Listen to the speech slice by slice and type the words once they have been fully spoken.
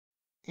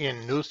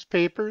in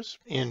newspapers,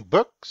 in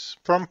books,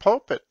 from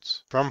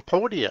pulpits, from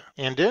podia,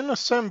 and in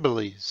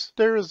assemblies,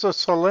 there is a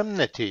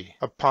solemnity,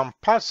 a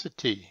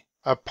pomposity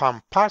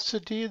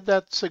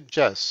that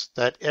suggests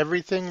that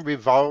everything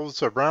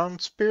revolves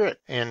around spirit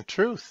and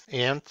truth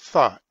and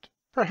thought.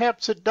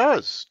 Perhaps it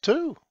does,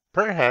 too.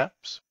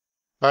 Perhaps.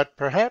 But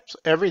perhaps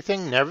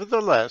everything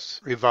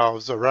nevertheless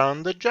revolves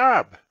around the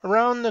job,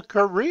 around the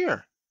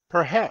career.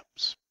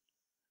 Perhaps.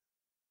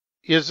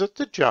 Is it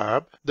the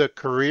job, the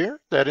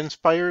career, that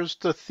inspires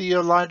the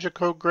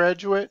theological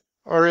graduate,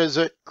 or is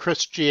it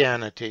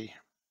Christianity?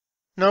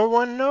 No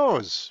one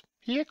knows.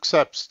 He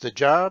accepts the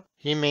job.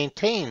 He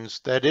maintains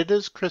that it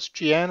is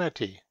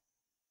Christianity.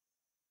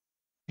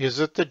 Is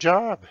it the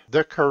job,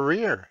 the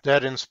career,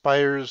 that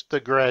inspires the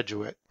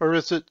graduate, or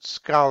is it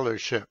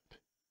scholarship?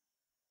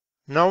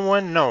 No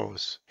one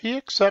knows. He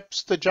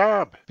accepts the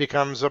job,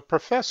 becomes a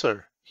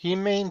professor. He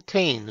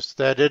maintains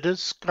that it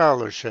is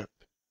scholarship.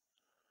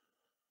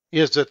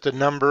 Is it the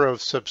number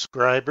of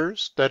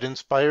subscribers that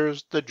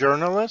inspires the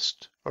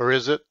journalist, or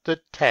is it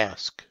the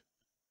task?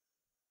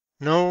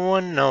 No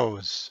one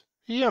knows.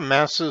 He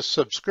amasses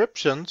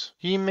subscriptions.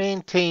 He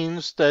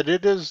maintains that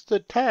it is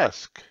the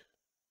task.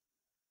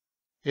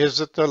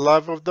 Is it the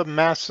love of the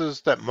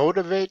masses that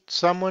motivates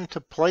someone to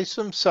place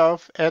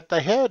himself at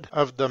the head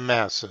of the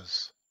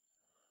masses?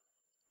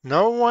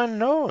 No one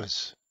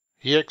knows.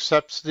 He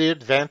accepts the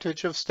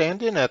advantage of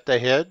standing at the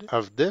head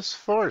of this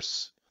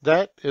force.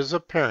 That is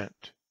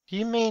apparent.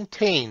 He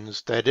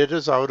maintains that it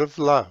is out of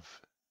love.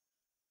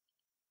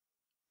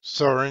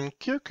 Soren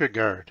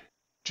Kierkegaard.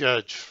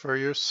 Judge for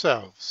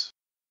yourselves.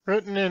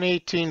 Written in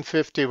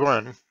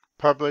 1851,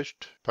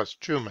 published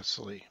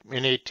posthumously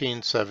in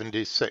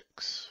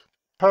 1876.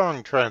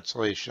 Poem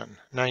translation,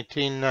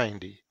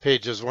 1990,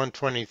 pages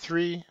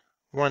 123,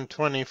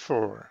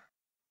 124.